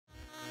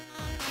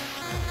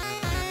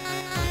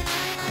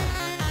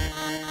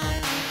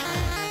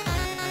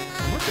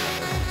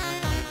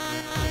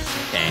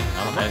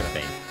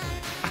Okay.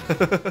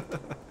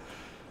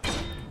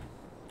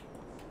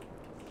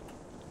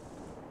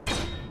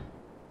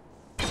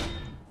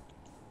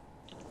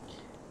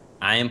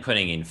 I am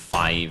putting in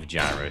 5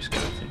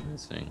 gyroscopes into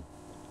this thing.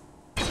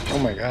 Oh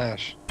my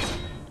gosh.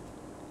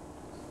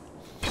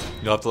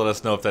 You'll have to let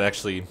us know if that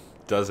actually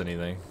does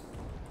anything.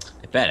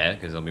 It better,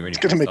 because I'll be really. It's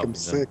gonna make him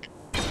sick.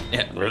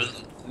 Yeah.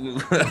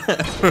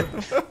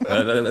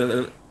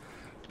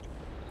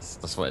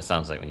 That's what it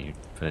sounds like when you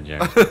put a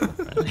gyroscope.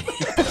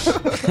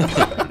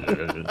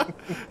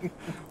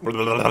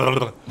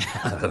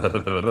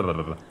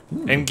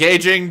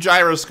 Engaging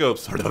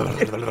gyroscopes.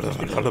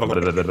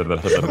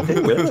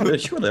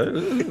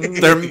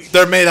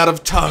 They're made out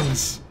of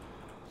tongues.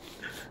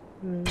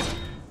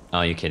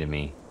 Oh, you're kidding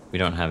me. We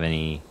don't have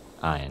any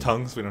iron.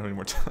 Tongues? We don't have any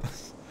more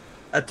tongues.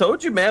 I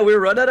told you, man, we were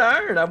running out of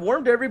iron. I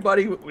warned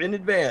everybody in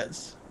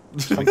advance.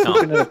 I'm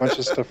looking at a bunch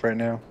of stuff right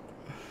now.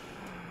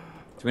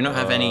 Do we not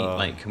have any,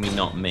 like, can we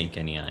not make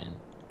any iron?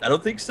 I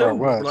don't think so. Or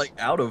was. We're like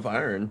out of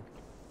iron.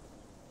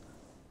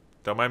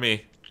 Don't mind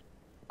me.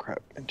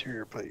 Crap,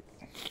 interior plate.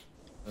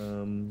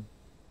 Let's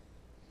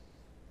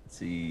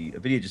see. A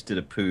video just did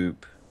a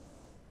poop.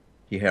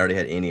 He hardly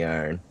had any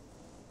iron.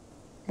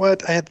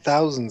 What? I had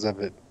thousands of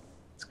it.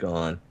 It's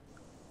gone.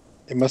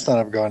 It must not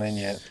have gone in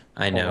yet.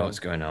 I know Hold on. what's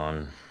going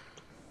on.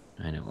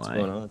 I know why. What's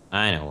going on?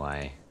 I know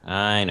why.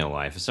 I know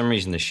why. For some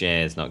reason, the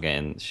share's not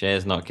getting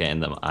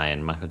the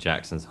iron. Michael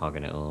Jackson's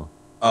hogging it all.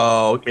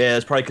 Oh, yeah,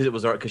 it's probably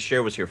because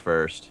Cher was here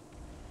first.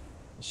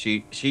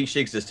 She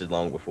existed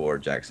long before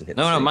Jackson hit.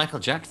 No, the no, scene. Michael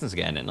Jackson's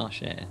getting it, not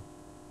Cher.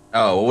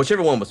 Oh, well,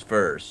 whichever one was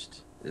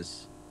first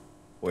is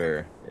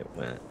where it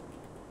went.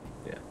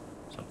 Yeah,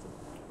 something.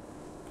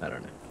 I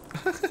don't know.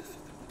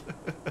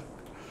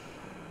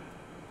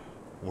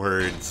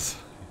 Words.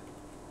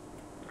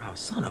 Oh,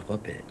 son of a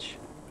bitch.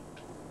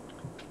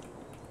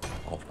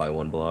 Off by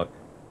 1 block.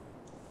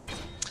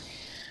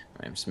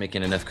 Right, I'm just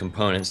making enough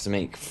components to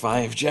make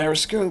 5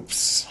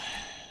 gyroscopes.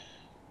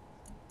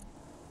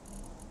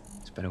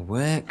 This better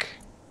work.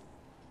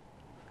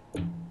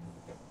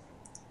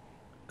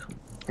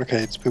 Okay,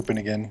 it's pooping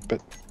again,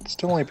 but it's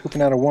still only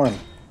pooping out of 1.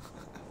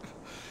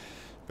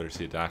 Better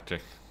see a doctor.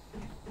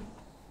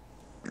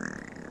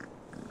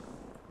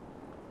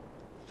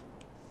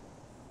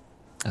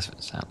 That's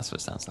what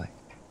it sounds like.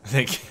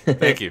 Thank you.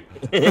 Thank you.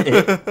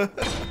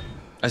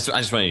 I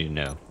just wanted you to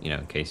know,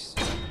 in case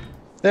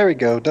There we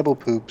go, double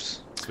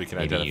poops. So we can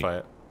Maybe identify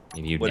it.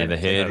 maybe you've What did never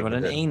it say heard what an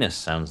about it? anus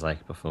sounds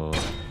like before.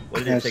 What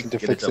did Yeah, it take to to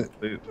get fix it?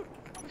 it. Poop?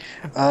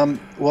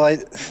 Well,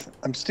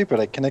 I'm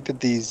stupid. I connected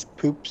these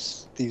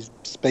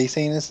space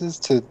anuses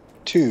to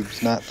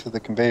tubes, not to the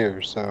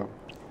conveyor, so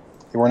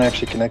they weren't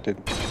actually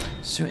connected.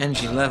 So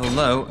energy level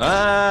low.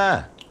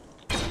 Ah!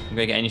 I'm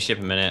gonna get any ship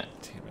in a minute.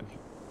 Damn it.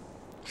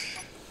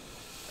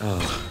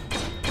 Oh.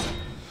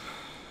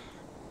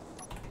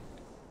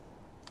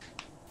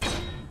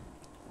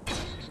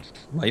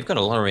 Well, you've got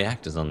a lot of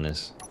reactors on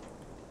this.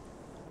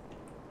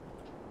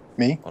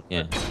 Me?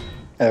 Yeah,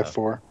 I have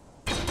 4.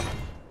 a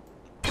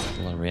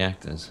lot of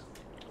reactors.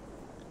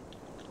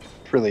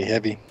 It's really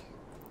heavy.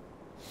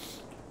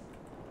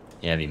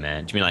 Heavy,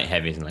 man. Do you mean like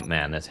heavy as in like,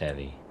 man, that's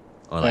heavy?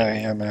 Or like, Oh,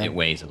 yeah, man. it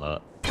weighs a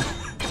lot.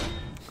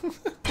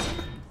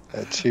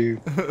 That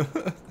too.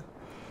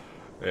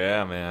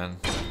 Yeah, man.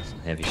 Some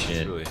heavy It's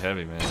shit. really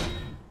heavy, man.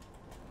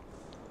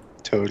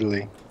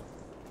 Totally.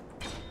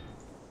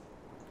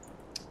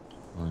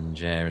 1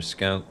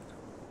 gyroscope.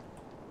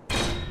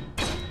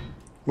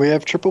 We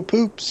have triple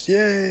poops.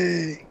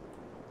 Yay!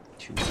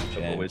 2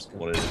 I've always gyroscopes.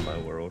 wanted it in my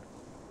world.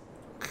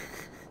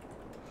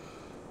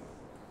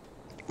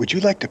 Would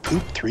you like to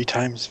poop 3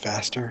 times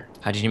faster?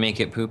 How did you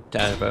make it poop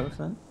out of both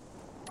then?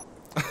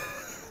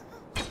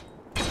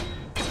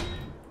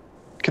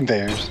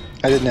 Conveyors.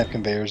 I didn't have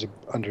conveyors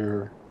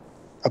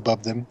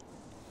above them.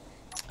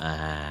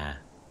 Ah,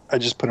 I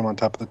just put them on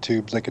top of the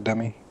tubes like a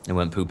dummy. it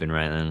went pooping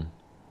right then.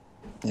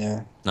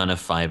 Yeah. Not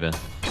enough fiber.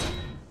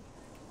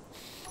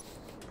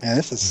 Yeah,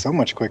 this is so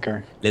much quicker.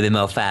 A little bit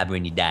more fiber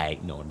when you die.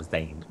 You know what I'm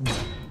saying?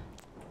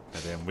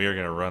 Goddamn, we are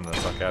gonna run the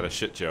fuck out of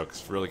shit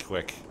jokes really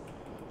quick.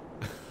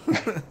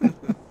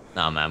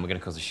 Nah, man, we're gonna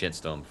cause a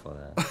shitstorm before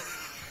that.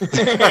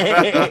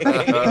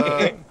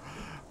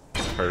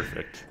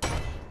 Perfect.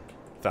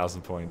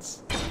 1,000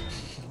 points.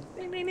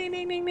 Ding, ding, ding,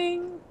 ding, ding,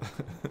 ding.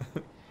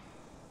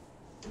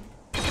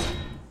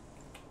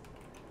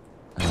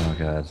 Oh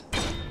god.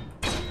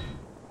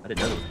 I didn't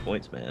know there was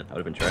points, man. I would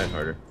have been trying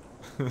harder.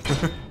 I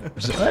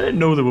didn't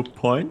know there were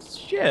points.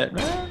 Shit,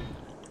 man.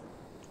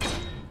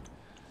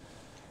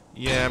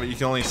 Yeah, but you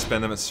can only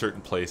spend them at certain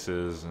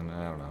places, and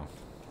I don't know.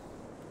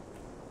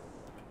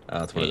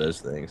 Oh, it's one of those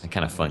things. They're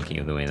kind of funky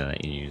of the way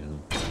that you use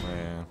them.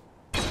 Yeah.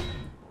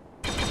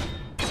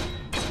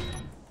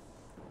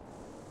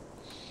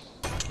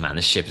 Man,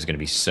 this ship is gonna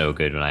be so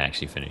good when I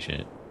actually finish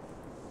it.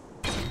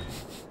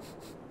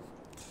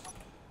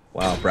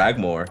 Wow, brag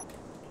more.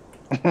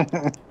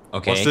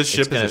 Okay. Once this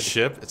ship gonna, is a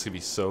ship, it's gonna be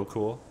so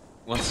cool.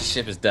 Once the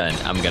ship is done,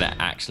 I'm gonna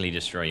actually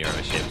destroy your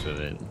other ships with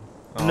it.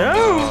 Oh,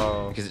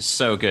 No! because it's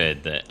so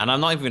good that, and I'm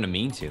not even gonna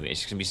mean to. It's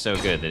just gonna be so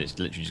good that it's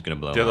literally just gonna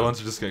blow The other up.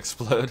 ones are just gonna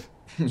explode.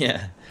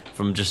 Yeah,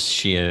 from just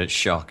sheer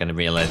shock and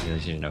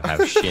realizing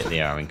how shit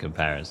they are in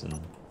comparison.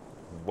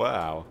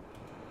 Wow.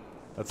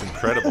 That's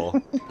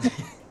incredible.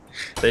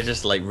 They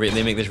just like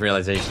they make this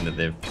realization that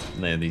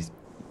they're these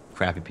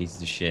crappy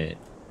pieces of shit,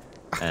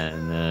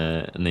 and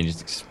they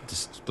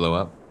just blow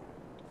up.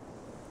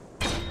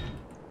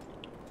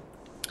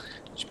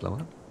 Just blow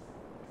up.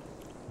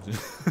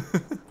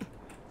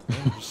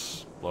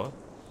 Just blow up.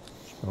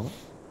 Blow up.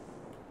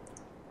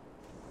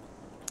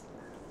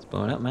 It's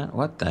blowing up, man.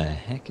 What the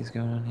heck is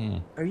going on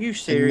here? Are you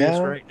serious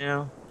now- right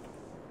now?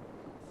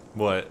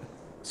 What?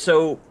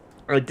 So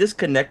I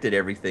disconnected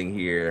everything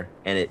here,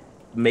 and it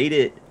made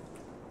it.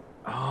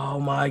 Oh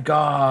my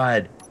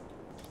god!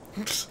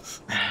 What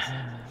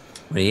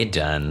are you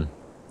done?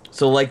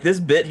 So like this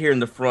bit here in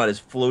the front is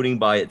floating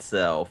by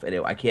itself, and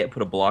I can't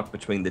put a block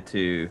between the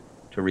two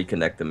to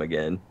reconnect them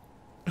again.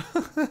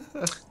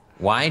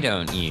 Why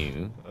don't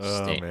you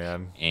Oh, stick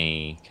man.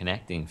 a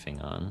connecting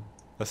thing on?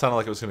 That sounded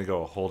like it was gonna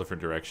go a whole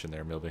different direction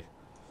there, Milby.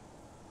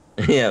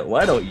 Yeah,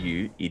 why don't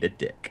you eat a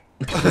dick?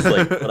 It's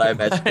like what I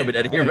imagine coming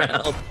out of your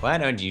mouth. Why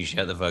don't you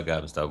shut the fuck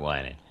up and stop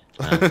whining?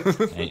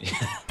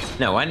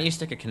 No, why don't you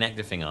stick a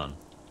connector thing on?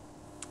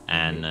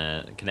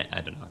 And connect.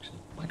 I don't know actually.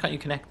 Why can't you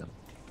connect them?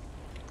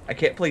 I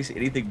can't place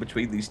anything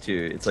between these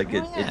two. It's like Oh,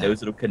 it yeah.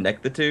 knows it'll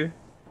connect the two.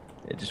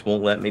 It just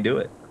won't let me do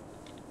it.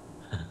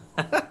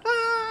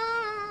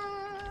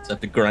 So I have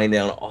to grind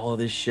down all of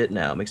this shit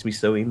now. It makes me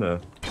so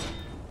emo.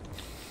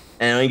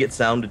 And I only get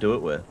sound to do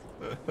it with.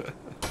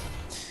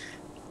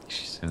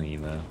 She's so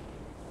emo.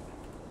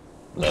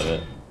 Love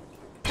it.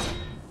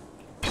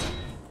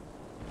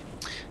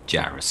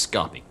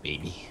 Gyroscopic,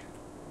 baby.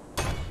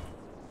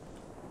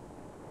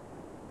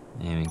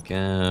 There we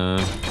go.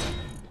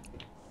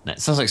 That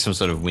sounds like some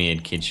sort of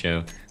weird kid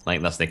show.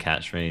 Like that's their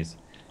catchphrase.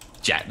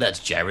 That's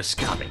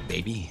gyroscopic,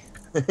 baby.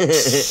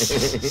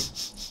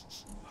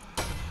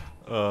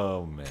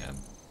 Oh man.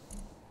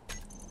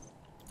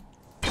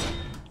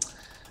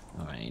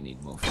 Alright, I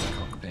need more for the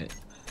cockpit.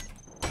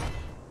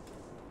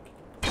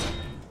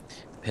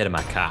 Pit of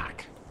my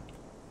cock.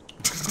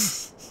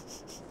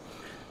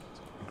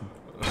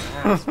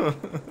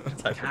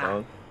 Type of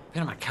dog.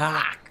 Pit of my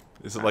cock.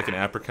 Is it like an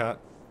apricot?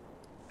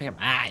 Pit of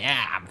my,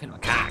 yeah, I'm pit of my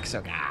cock,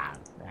 so god.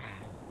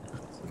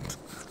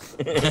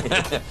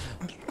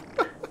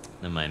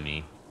 Don't mind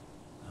me.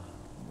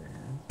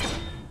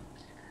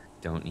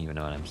 Don't even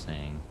know what I'm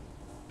saying.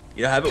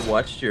 You know, I haven't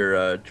watched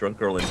your Drunk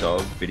Girl and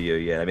Dog video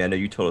yet. I mean, I know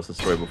you told us the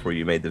story before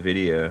you made the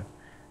video,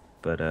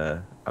 but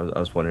I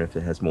was wondering if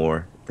it has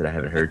more that I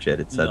haven't heard yet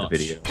inside the Not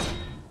video. sure.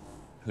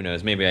 Who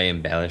knows? Maybe I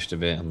embellished a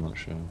bit. I'm not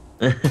sure.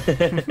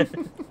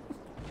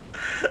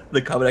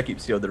 The comment I keep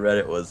seeing on the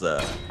Reddit was,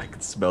 I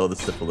could smell the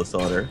syphilis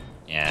on her.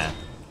 Yeah,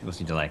 people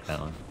seem to like that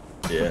one.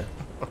 Yeah.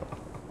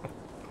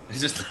 It's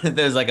just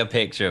there's like a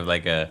picture of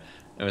like it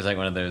was like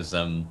one of those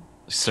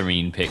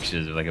serene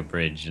pictures of like a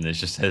bridge, and it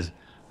just says,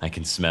 "I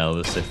can smell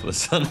the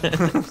syphilis on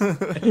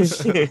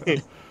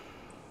it."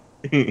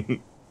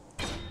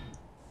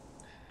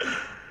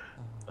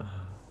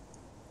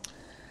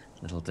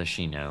 Little does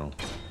she know.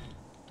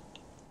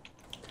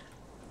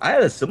 I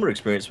had a similar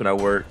experience when I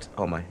worked.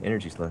 Oh, my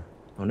energy's low.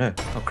 Oh no.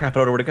 Oh crap, I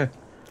don't know where to go.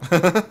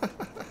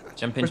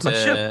 Jump Where's into my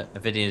ship? a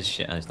video's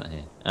shit. Oh, it's not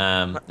here.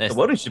 The That's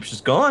welding ship's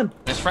just gone.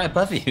 right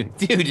above you,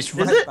 dude. It's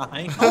right it?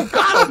 behind. Oh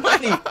god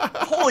almighty!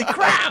 Holy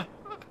crap!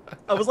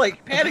 I was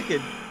like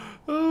panicking.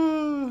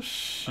 Oh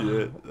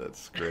shit,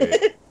 that's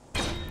great.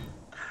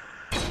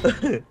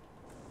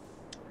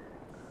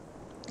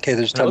 Okay,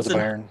 there's tons of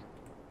iron.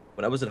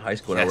 When I was in high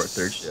school and I worked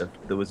third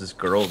shift, there was this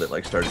girl that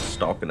like started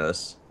stalking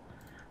us,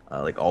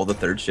 like all the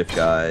third shift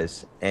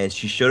guys, and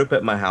she showed up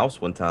at my house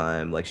one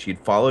time. Like she'd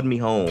followed me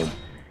home,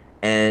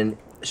 and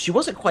she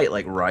wasn't quite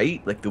like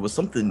right. Like there was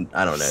something,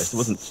 I don't know. It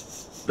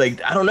wasn't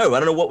like I don't know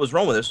what was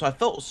wrong with her. So I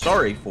felt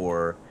sorry for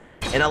her,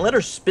 and I let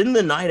her spend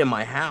the night in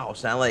my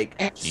house. And I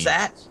like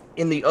sat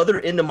in the other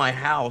end of my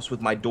house with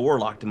my door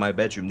locked in my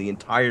bedroom the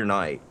entire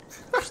night,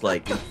 just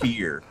like in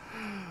fear.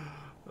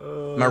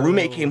 My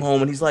roommate came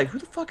home and he's like, "Who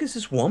the fuck is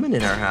this woman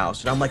in our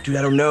house?" And I'm like, "Dude,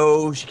 I don't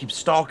know. She keeps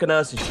stalking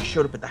us, and she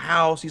showed up at the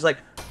house." He's like,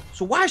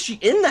 "So why is she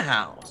in the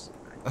house?"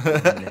 I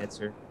didn't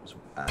answer.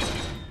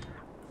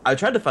 I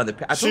tried to find the.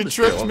 I told She this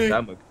tricked girl, me.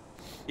 I'm like,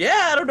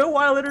 yeah, I don't know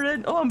why I let her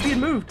in. Oh, I'm being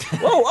moved.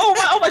 Whoa!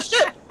 Oh my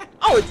shit!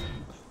 Oh, it's.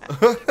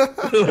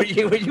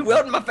 were you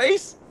welding my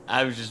face?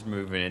 I was just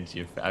moving into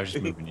your. I was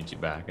just moving into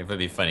your back. It'd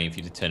be funny if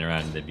you could turn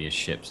around and there'd be a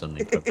ship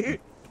suddenly.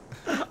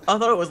 I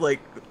thought it was like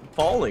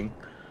falling.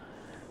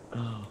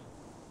 Oh.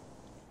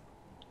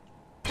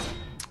 This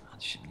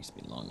ship needs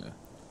to be longer.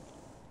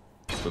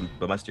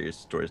 But my story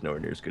is nowhere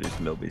near as good as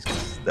Milby's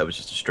because that was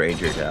just a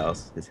stranger at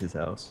house. It's his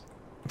house.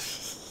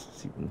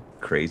 It's even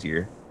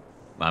crazier.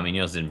 Well, I mean,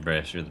 yours didn't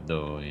burst through the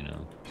door, you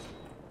know.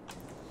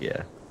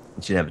 Yeah.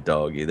 And she didn't have a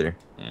dog either.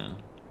 Yeah.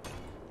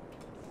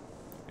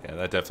 Yeah,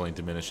 that definitely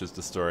diminishes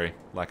the story.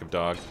 Lack of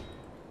dog.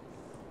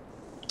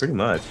 Pretty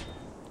much.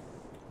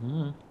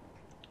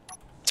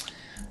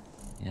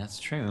 Yeah, that's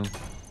true.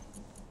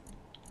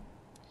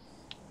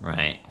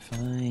 Right. If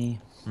I...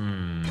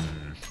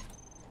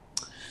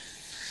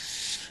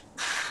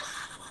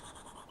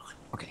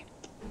 Okay.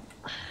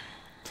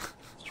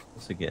 Let's try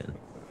this again.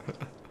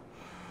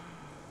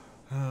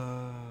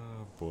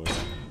 Oh, boy.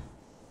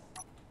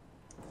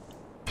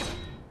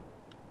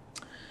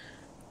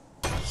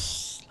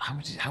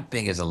 How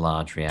big is a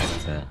large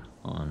reactor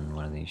on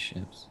one of these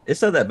ships?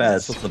 It's not that bad.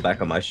 It's what's the back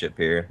of my ship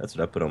here. That's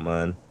what I put on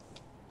mine.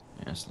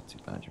 Yeah, it's not too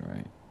bad, you're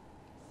right.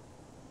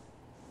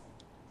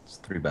 It's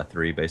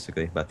 3x3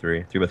 basically. By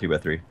 3.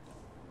 3x3x3.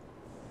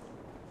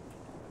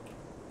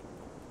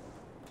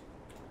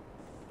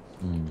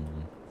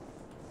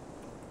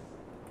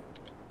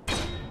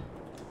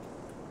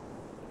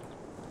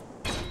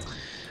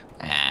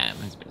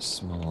 Mine's a bit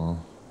small.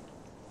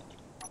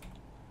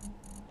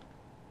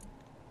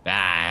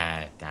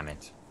 Ah, damn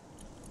it.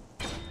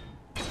 I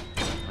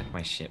like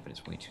my ship, but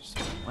it's way too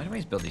small. Why do I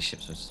always build these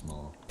ships so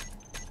small?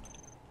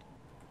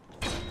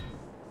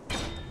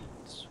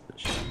 That's what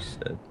she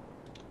said.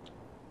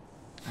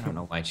 I don't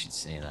know why she'd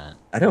say that.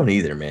 I don't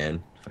either,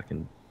 man.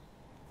 Fucking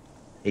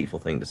hateful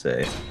thing to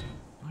say.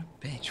 What a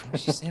bitch. Why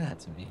would she say that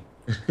to me?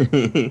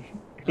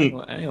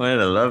 Anyone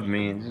to love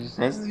me and just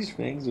says these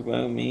things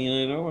about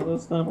me, and I don't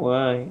understand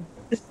why.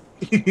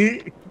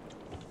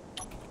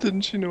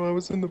 Didn't she know I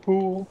was in the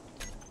pool?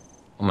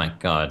 Oh my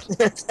god.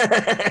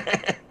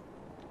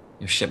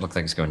 Your ship looks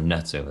like it's going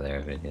nuts over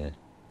there, Vidya.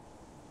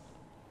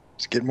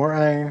 Just get more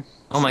iron.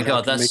 Oh my So now I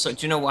god, can that's make- so,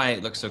 do you know why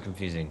it looks so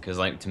confusing? Because,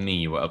 like, to me,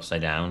 you were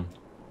upside down.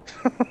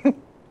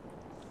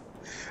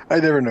 I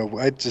never know.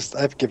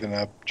 I've given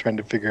up trying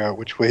to figure out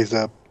which way's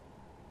up.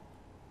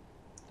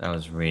 That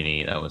was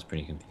pretty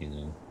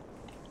confusing.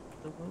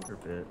 The loader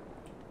bit.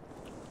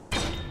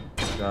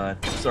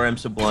 God, sorry I'm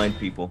so blind,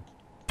 people.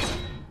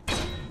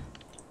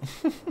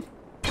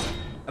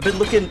 I've been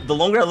looking. The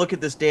longer I look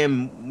at this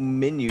damn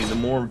menu, the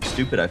more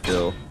stupid I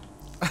feel.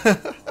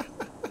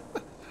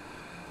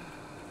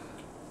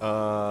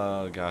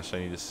 Gosh, I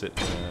need to sit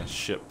in a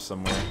ship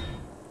somewhere.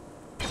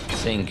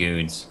 Saying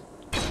goods.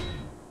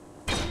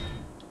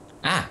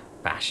 Ah,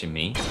 bashing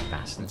me, I'm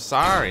bastard.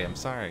 sorry, I'm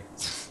sorry.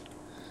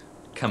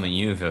 Come at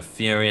you with a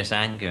furious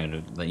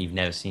anger that you've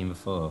never seen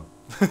before.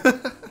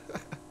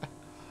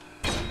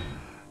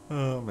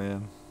 Oh,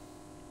 man.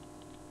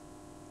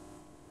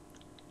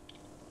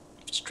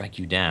 Strike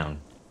you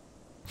down.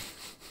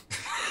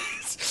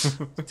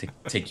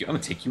 take you. I'm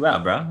gonna take you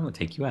out, bro. I'm gonna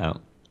take you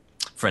out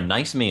for a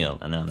nice meal,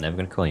 and then I'm never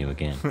gonna call you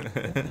again.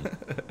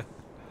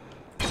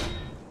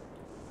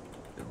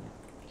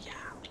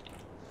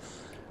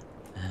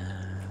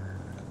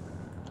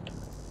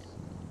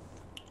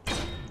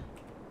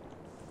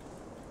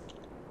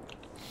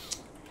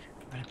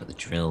 Where did I put the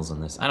drills on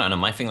this? I don't know.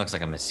 My thing looks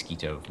like a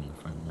mosquito from the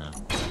front now.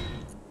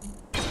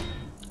 I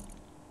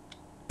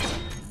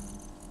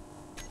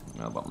don't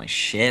know about my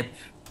ship.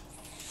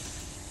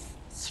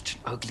 Such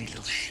an ugly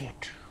little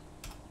shit.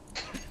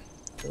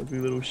 Ugly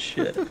little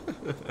shit. It's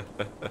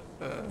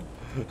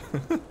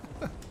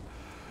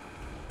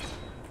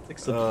like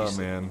something Oh, you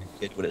say man. to a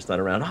kid when it's not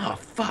around. Oh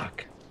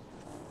fuck.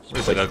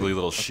 Where's that ugly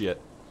little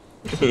shit?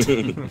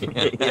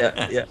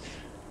 Yeah.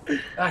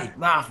 Hey,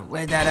 Martha,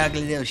 where'd that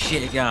ugly little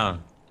shit go?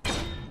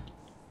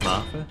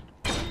 Martha?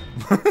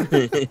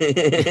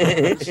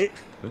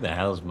 Who the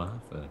hell's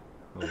Martha?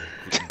 Little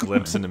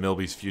glimpse into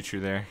Milby's future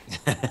there.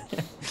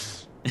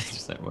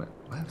 Just like,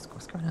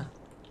 what's going on?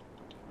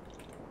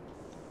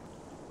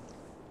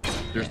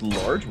 There's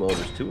large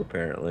welders too,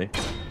 apparently.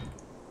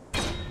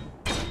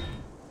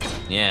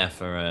 Yeah,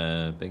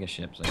 for bigger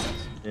ships, I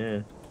guess. Yeah.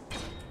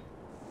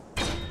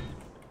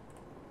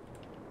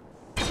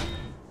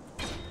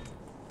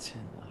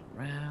 Turn that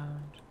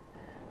around.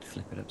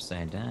 Flip it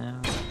upside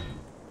down.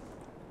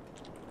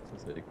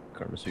 This is a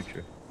Karma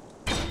Sutra.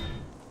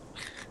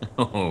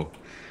 Oh,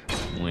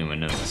 wait a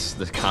minute.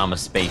 The Karma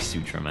Space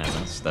Sutra, man.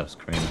 That stuff's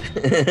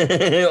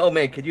crazy. Oh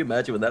man, can you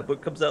imagine when that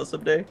book comes out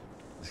someday?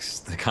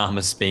 The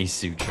Karma Space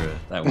Sutra.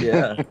 That would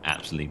Yeah. be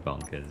absolutely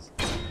bonkers.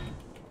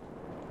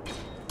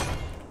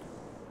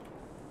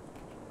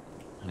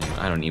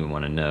 I don't even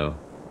want to know.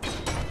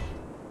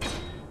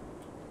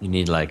 You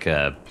need like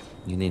a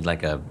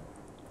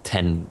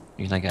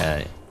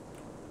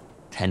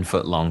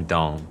 10-foot long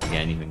dong to get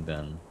anything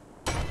done.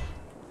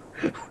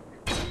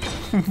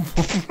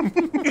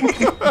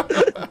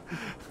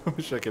 I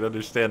wish I could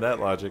understand that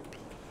logic.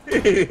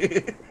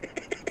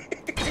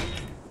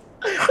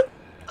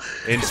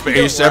 In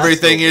space,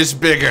 everything is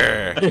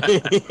bigger.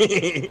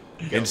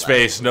 In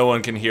space, no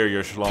one can hear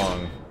your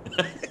schlong.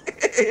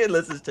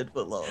 Unless it's 10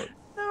 foot long.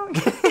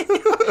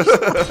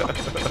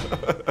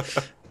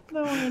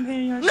 No,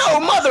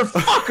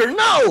 motherfucker,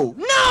 no!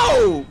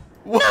 No!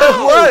 What?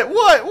 No!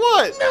 What?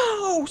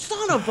 No,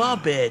 son of a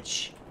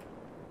bitch.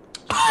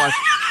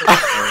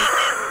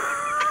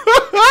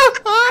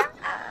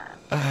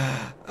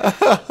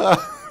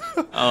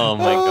 Oh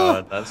my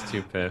god, that's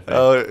too perfect.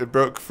 Oh, it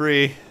broke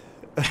free.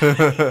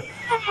 Why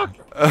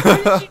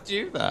did you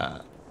do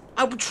that?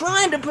 I'm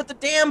trying to put the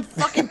damn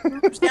fucking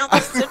boobs down the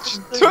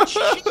center of the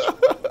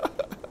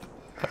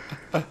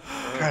shit.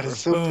 It's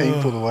so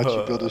painful to watch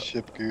you build a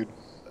ship, dude.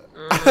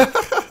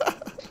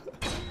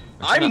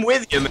 I'm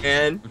with you,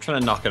 man. I'm trying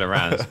to knock it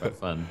around. It's quite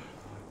fun.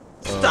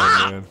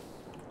 Stop! Oh, man.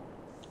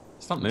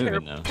 It's not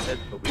moving though.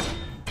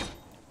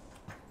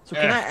 So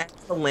can I add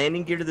the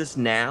landing gear to this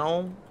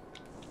now?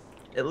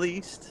 At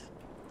least?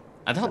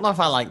 I don't know if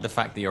I like the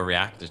fact that your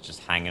reactor's just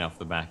hanging off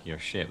the back of your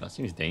ship. That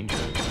seems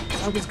dangerous.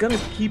 I was gonna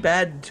keep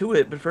adding to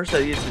it, but first I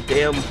needed the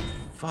damn...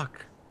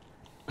 Fuck.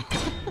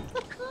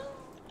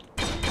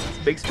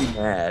 This makes me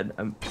mad.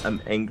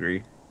 I'm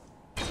angry.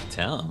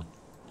 Tell him.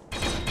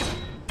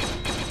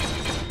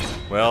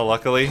 Well,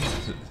 luckily,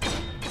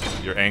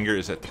 your anger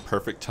is at the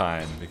perfect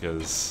time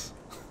because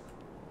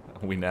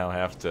we now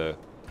have to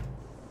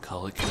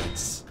call it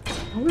quits.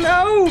 Oh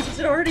no! Is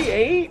it already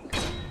 8?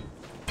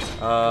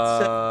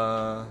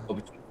 Uh, Oh,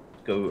 we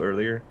go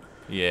earlier.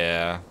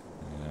 yeah.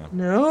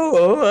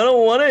 No, I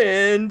don't want to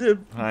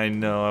end. I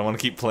know. I want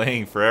to keep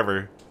playing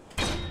forever.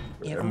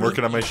 I'm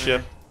working on my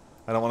ship.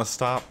 I don't want to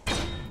stop.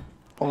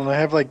 Hold on, I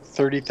have like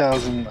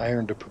 30,000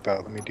 iron to poop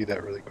out. Let me do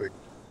that really quick.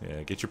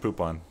 Yeah, get your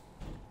poop on.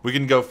 We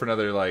can go for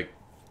another like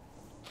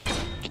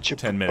Get your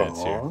 10 poop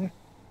minutes here. on.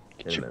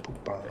 Get your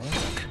poop on.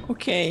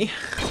 Okay.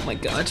 Oh my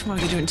god, what am I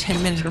gonna do in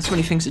 10 minutes? I've got so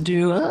many things to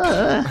do.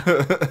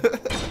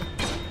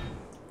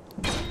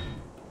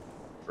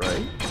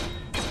 Right?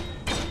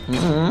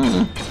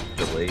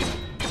 Delayed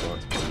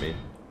response for me.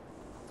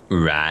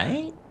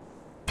 Right?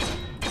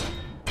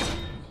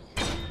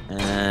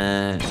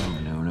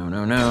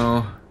 Oh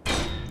no.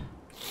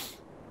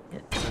 Yeah,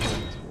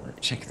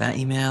 Check that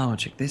email, or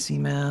check this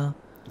email.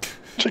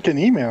 Checking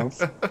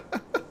emails.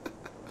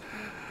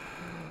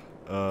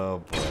 Oh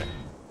boy.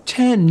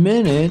 10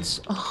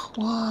 minutes? Oh,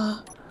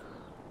 what?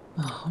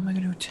 Oh, what am I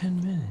gonna do in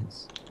 10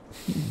 minutes?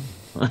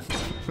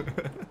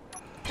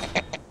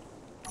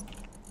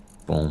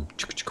 Boom.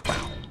 Chicka chicka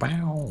bow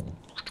bow.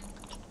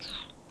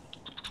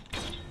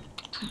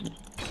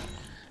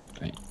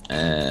 Right.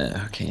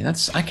 Okay,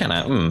 that's I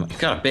kinda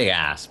got a big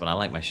ass, but I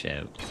like my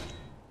ship.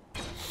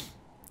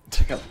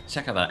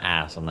 Check out that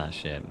ass on that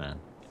ship, man.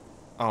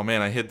 Oh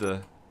man, I hid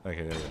the.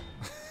 Okay, there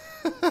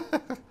we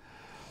go.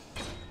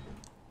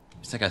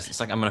 It's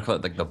like I'm gonna call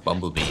it like the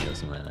bumblebee or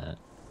something like that.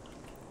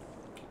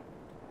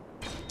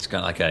 It's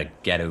got like a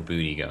ghetto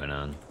booty going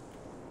on.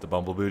 The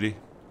bumble booty.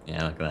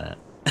 Yeah, look at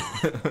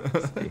that.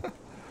 Can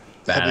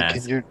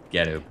Badass your,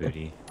 ghetto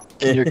booty.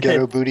 can your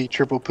ghetto booty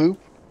triple poop?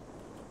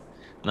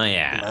 No,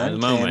 yeah. Come on, At the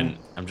moment,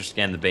 I'm just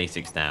getting the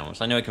basics down.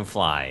 Once I know it can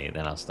fly,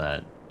 then I'll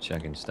start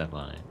chucking stuff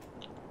on it.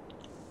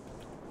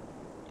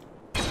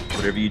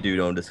 Whatever you do,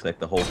 don't disconnect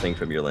the whole thing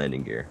from your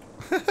landing gear.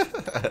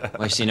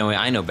 Well, see, no,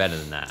 I know better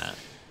than that.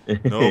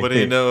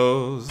 Nobody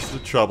knows the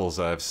troubles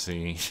I've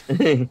seen.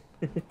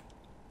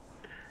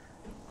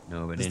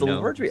 Nobody Does the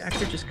knows. large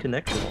reactor just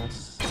connect to all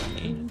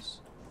stages?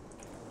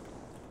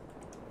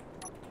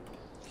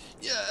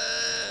 Yeah.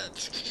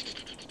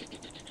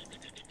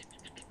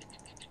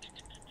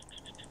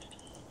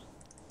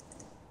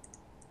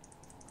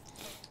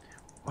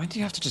 Why do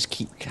you have to just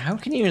keep? How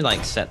can you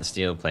like set the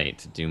steel plate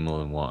to do more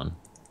than one?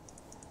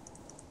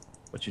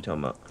 What you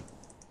talking about?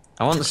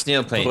 I want the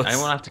steel plate. I What's-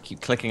 won't have to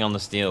keep clicking on the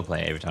steel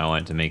plate every time I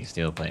want to make a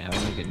steel plate. How do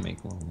we can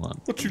make more than one?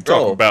 What you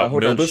talking about,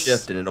 hold on Milbus?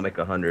 shift and it'll make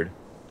 100.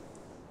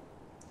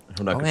 Hold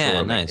on Oh, control, yeah,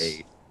 it'll make nice.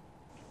 8.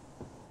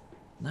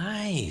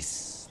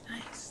 Nice.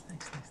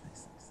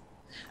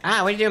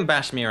 Ah, what are you doing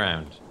bashing me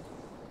around?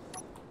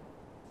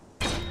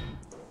 What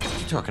are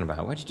you talking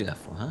about? What'd you do that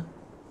for, huh?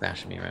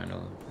 Bashing me around all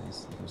over the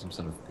place. Like I'm some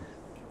sort of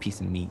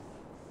piece of meat.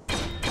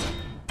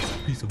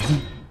 Piece of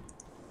meat.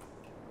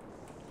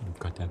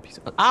 Goddamn piece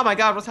of... Oh my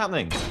god, what's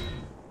happening?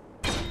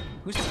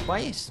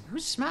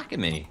 Who's smacking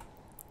me?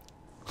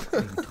 What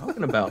are you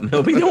talking about,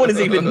 Milby? No one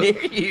is even near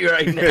you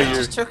right now. I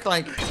just took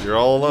like You're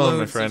all alone, my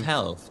loads friend. of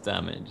health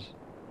damage.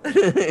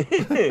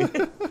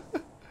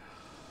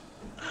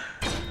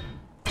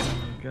 Oh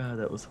god,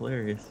 that was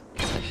hilarious.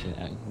 That shit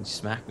out. You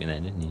smacked me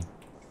then, didn't you?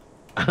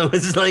 I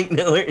was like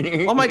nowhere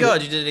near Oh my you.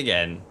 god, you did it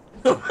again.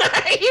 What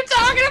are you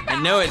talking about?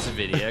 I know it's a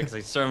video because I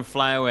saw him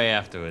fly away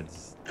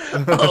afterwards.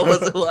 Oh, I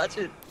wasn't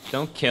watching.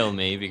 Don't kill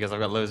me because I've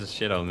got loads of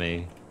shit on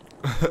me.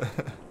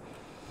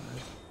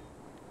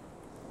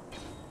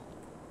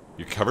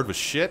 You're covered with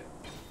shit?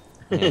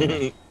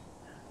 Yeah.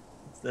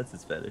 That's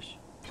his fetish.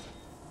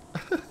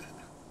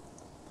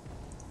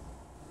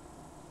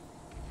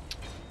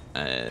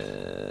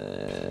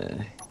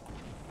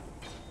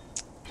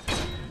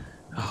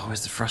 Oh,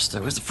 where's the thruster?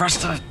 Where's the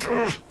thruster?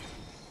 Ugh.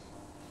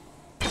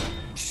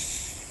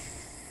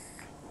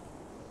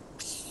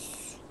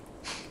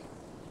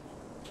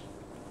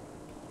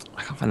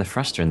 I can't find the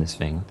thruster in this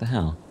thing. What the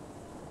hell?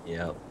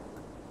 Yep.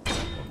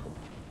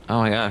 Oh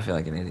my god, I feel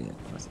like an idiot.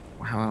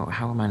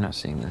 How am I not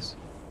seeing this?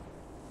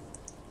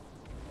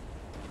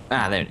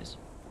 Ah, there it is.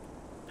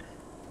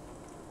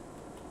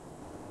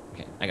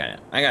 Okay, I got it.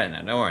 I got it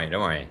now. Don't worry,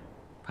 don't worry.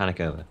 Panic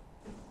over.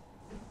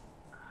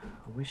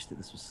 I wish that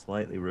this was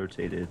slightly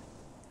rotated,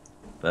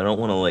 but I don't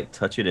want to like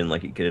touch it and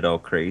like get it all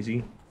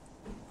crazy.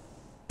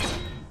 Try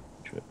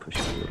to push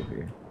it a little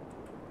here.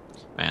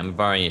 Right, I'm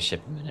borrowing your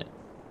ship a minute.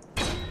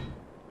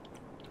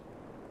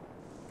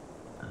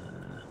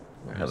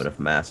 have enough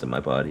mass in my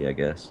body, I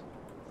guess.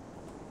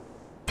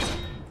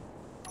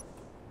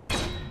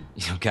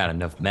 You don't got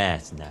enough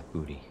mass in that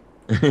booty.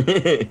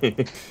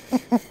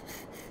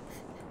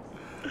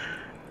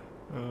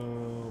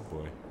 Oh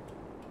boy.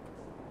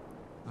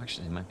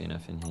 Actually, there might be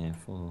enough in here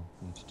for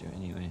me to do it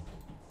anyway.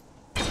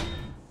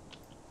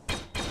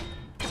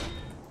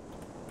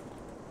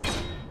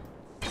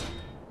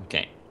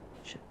 Okay.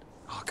 Shit.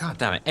 Oh god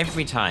damn it!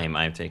 Every time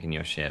I've taken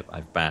your ship,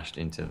 I've bashed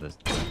into the.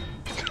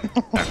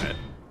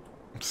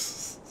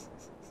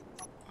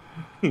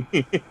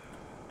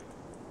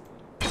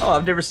 Oh,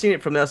 I've never seen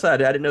it from the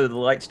outside. I didn't know the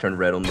lights turn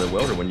red on the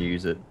welder when you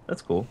use it.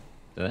 That's cool.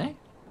 Do they?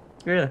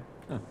 Yeah.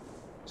 Oh,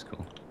 that's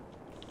cool.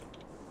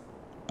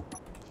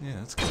 Yeah,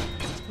 that's cool.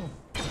 That's cool.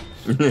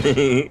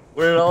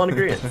 We're all in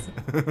agreement.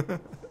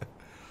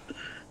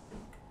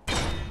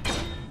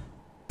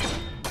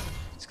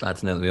 Just glad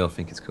to know that we all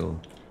think it's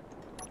cool.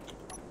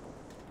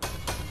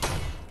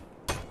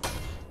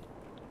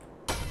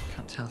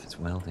 Can't tell if it's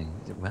welding.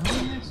 Is it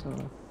welding this or?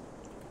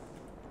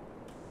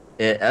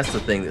 That's the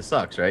thing that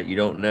sucks, right? You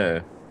don't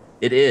know.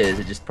 It is.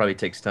 It just probably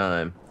takes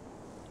time.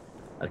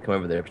 I'd come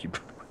over there, but you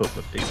broke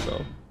my face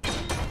off.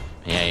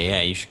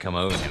 Yeah, you should come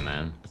over here,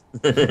 man.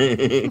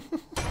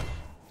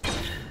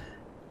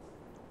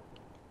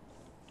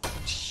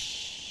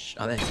 Shh.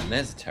 Oh,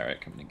 there's a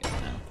turret coming again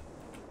now.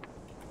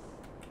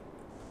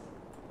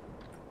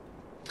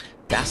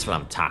 That's what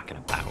I'm talking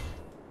about.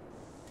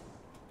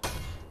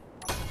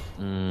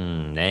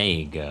 There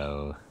you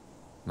go.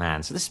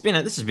 Man, so this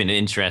has been an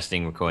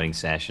interesting recording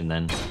session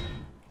then.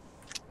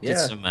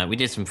 Yeah. We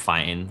did some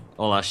fighting.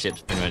 All our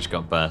ships pretty much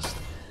got burst.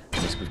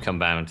 We've come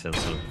down to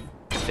sort of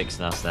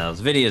fixing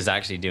ourselves. Video's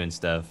actually doing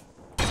stuff.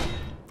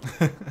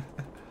 The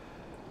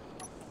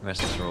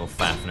rest of us are all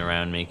faffing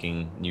around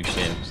making new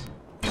ships.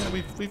 Yeah,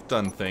 we've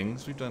done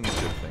things. We've done good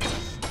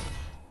things.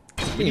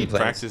 We need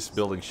practice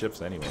building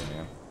ships anyway,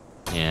 man.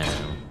 Yeah.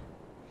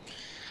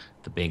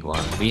 The big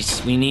one. We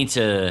need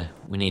to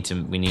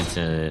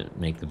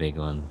make the big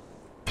one.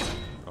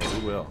 Oh,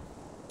 we will.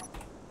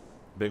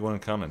 Big one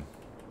coming.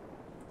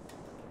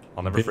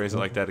 I'll never phrase it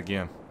like that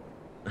again.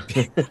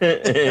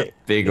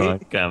 Big one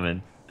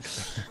coming.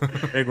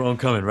 Big one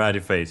coming, right in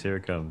your face. Here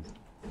it comes.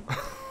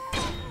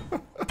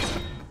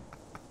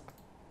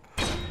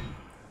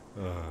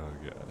 Oh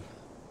god.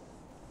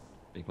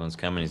 Big one's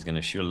coming. He's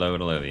gonna shoot a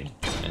load all over you.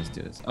 Let's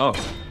do this. Oh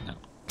no.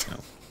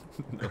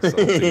 No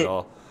subtlety at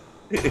all.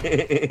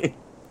 This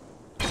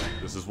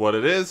is what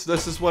it is.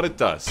 This is what it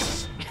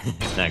does.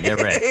 Now get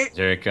ready.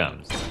 Here it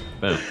comes.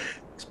 Boom.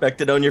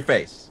 Expect it on your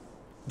face.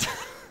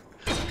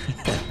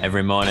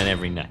 Every morning,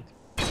 every night.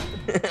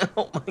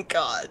 Oh my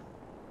god.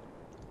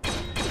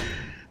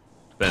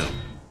 Boom.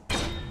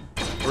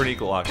 We're an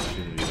equal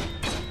opportunity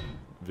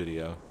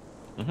video.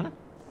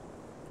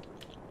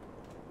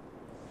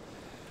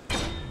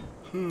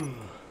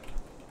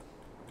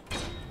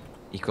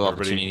 Equal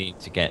opportunity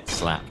to get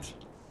slapped.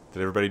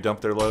 Did everybody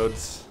dump their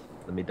loads?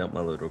 Let me dump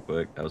my load real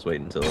quick. I was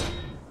waiting until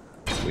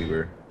we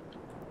were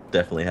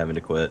definitely having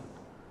to quit.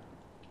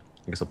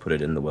 I guess I'll put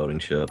it in the welding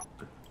shop.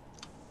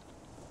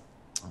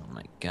 Oh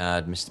my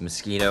god, Mr.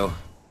 Mosquito.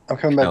 I'm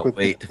coming back Can't with,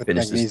 wait to with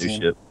finish this new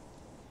magnesium. ship.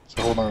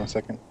 So hold on a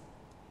second.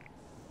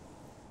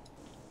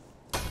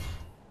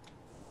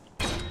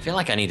 I feel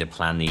like I need to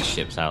plan these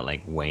ships out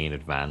like way in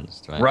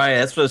advance. Right,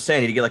 that's what I was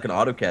saying. You need to get like an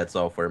AutoCAD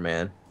software,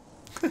 man.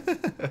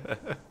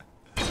 I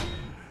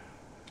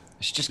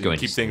should just So go you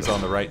into keep things on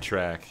the right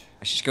track.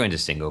 I should just go into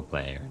single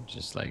player and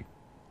just like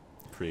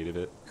Created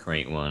it.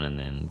 create one and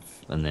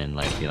then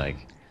like be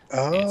like.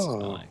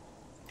 Oh,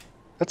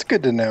 that's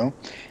good to know.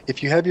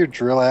 If you have your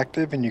drill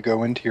active and you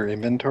go into your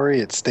inventory,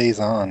 it stays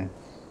on.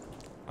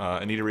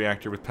 I need a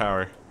reactor with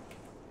power.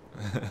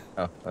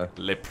 Oh,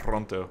 Le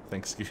pronto.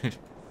 Thanks, dude.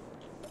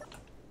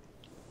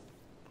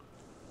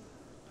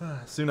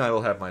 Soon I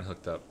will have mine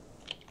hooked up.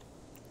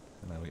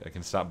 And I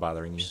can stop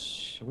bothering you.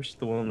 I wish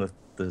the one with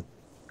the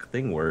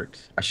thing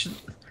worked. I should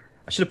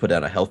have put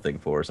down a health thing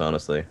for us,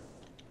 honestly.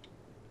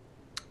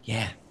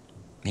 Yeah,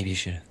 maybe you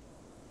should have.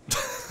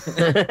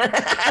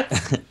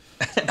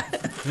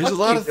 There's a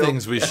lot of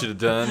things we should have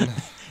done.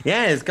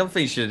 Yeah, there's a couple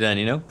things you should have done,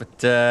 you know, but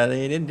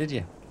they didn't, did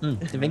you?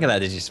 Didn't think of that,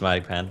 did you,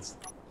 smarty pants?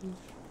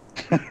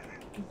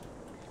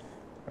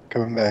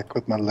 Coming back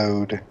with my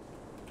load.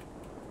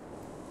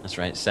 That's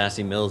right,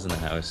 Sassy Mills in the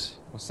house.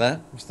 What's that?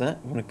 What's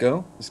that? Wanna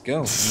go? Let's go.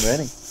 I'm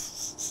ready.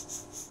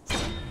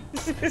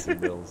 Sassy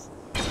Bills.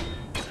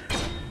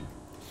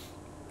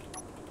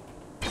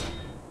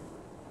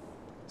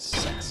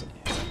 Sassy.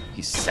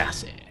 He's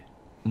sassy.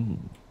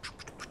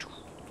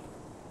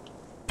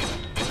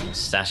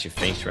 Sass your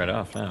face right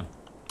off now.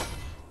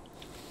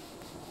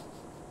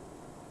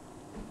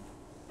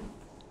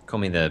 Call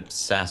me the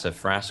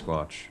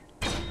Sassafrasquatch.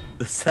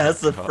 The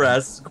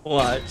sassafras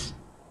squatch.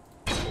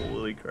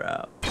 Holy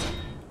crap.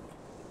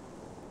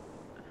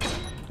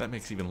 That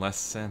makes even less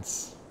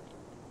sense.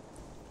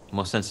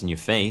 More sense in your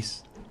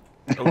face.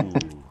 Oh.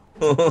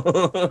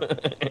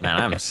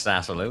 Man, I'm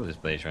sass all over this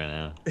place right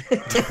now.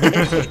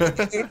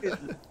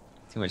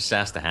 Too much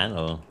sass to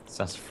handle.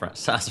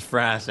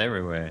 Sassafras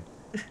everywhere.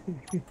 I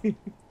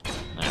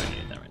don't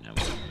need that right now.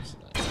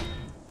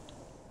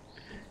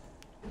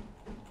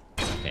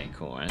 Okay,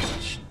 cool. I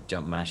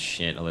dump my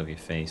shit all over your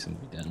face and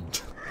be done.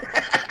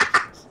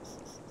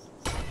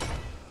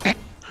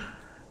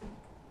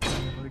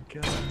 Oh my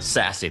god.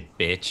 Sassy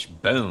bitch.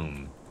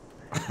 Boom.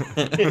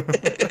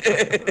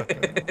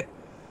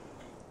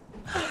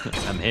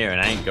 I'm here and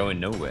I ain't going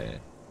nowhere.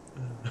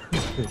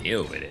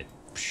 Deal with it.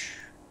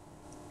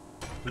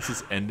 This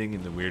is ending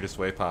in the weirdest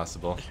way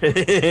possible.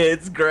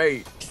 It's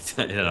great.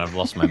 And I've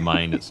lost my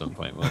mind at some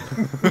point.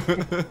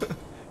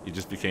 You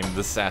just became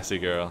the sassy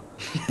girl.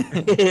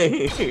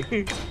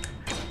 The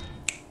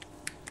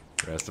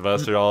rest of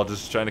us are all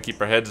just trying to keep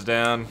our heads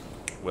down,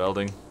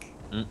 welding.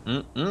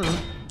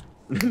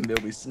 They'll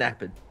be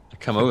snapping.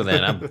 Come over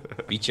there and I'll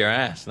beat your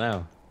ass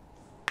now.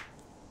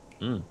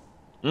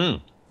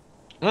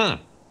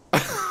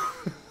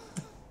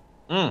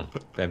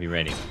 Better be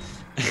ready.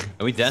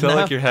 Are we done I feel now?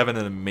 like you're having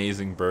an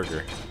amazing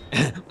burger.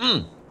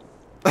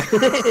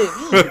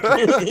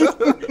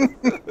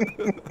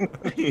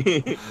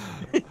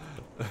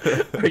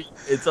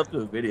 It's up to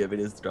a video.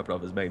 It's dropping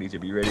off his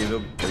magnesium. Are you ready,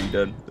 Bill? Are you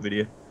done the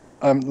video?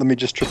 Let me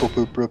just triple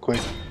poop real quick.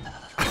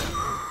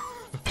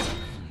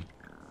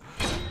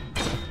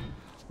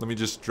 Let me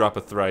just drop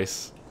a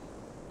thrice.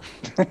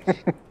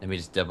 Let me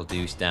just double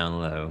deuce down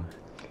low.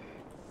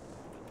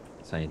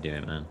 That's how you do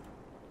it, man.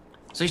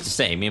 So I used to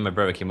say, me and my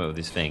brother came up with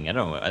this thing. I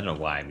don't know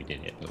why we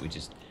did it, but we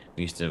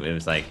used to. It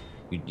was like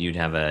you'd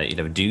have a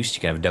deuce.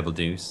 You could have a double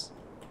deuce.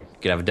 You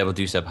could have a double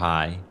deuce up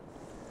high.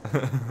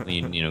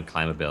 When you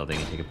climb a building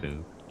and take a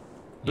poop.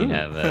 You'd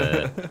have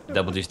a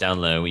double deuce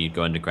down low where you'd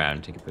go underground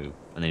and take a poop,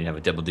 and then you'd have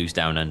a double deuce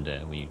down under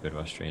where you'd go to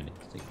Australia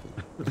to take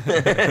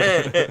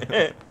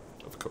a poop.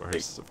 Of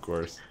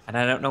course. And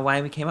I don't know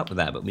why we came up with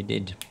that, but we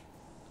did.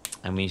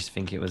 And we used to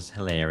think it was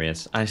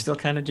hilarious. I still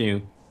kind of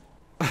do.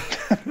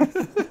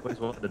 Always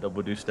wanted a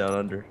double deuce down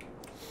under.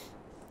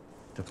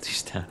 Double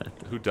deuce down under.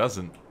 Who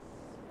doesn't?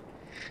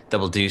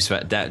 Double deuce for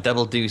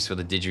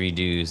the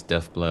didgeridoos,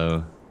 duff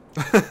blow.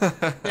 That's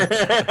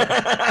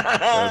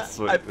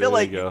what, I feel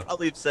like you go. you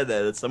probably have said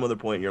that at some other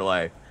point in your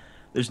life.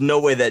 There's no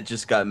way that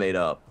just got made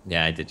up.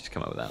 Yeah, I did just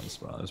come up with that on the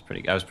spot. I was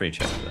pretty chuffed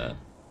with that.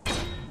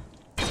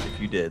 If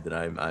you did,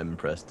 then I'm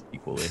impressed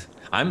equally.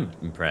 I'm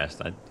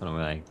impressed. I don't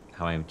know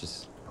how I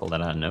just pulled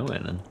that out of nowhere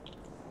then.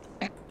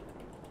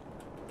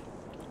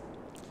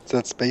 It's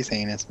that space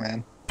anus,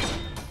 man.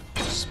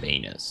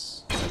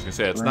 Spanus. I was gonna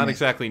say it's not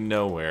exactly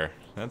nowhere.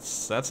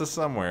 That's a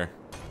somewhere.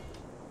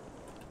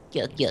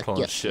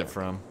 Pulling shit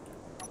from.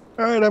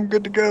 All right, I'm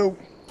good to go.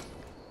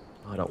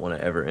 I don't want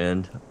to ever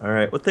end. All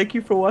right. Well, thank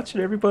you for watching,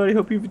 everybody.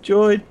 Hope you've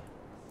enjoyed.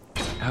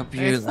 Hope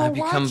you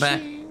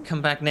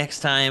come back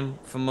next time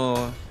for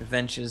more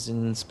adventures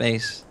in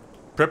space.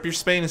 Prep your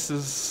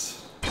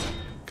spanuses,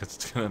 cause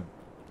it's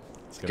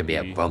gonna be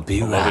a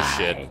bumpy a load of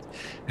shit.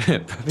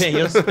 ride. Prepare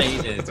your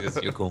spaces because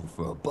you're going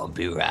for a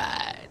bumpy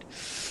ride.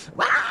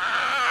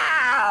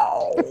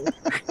 Wow!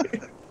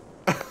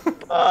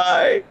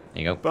 Bye.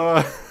 There you go.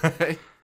 Bye.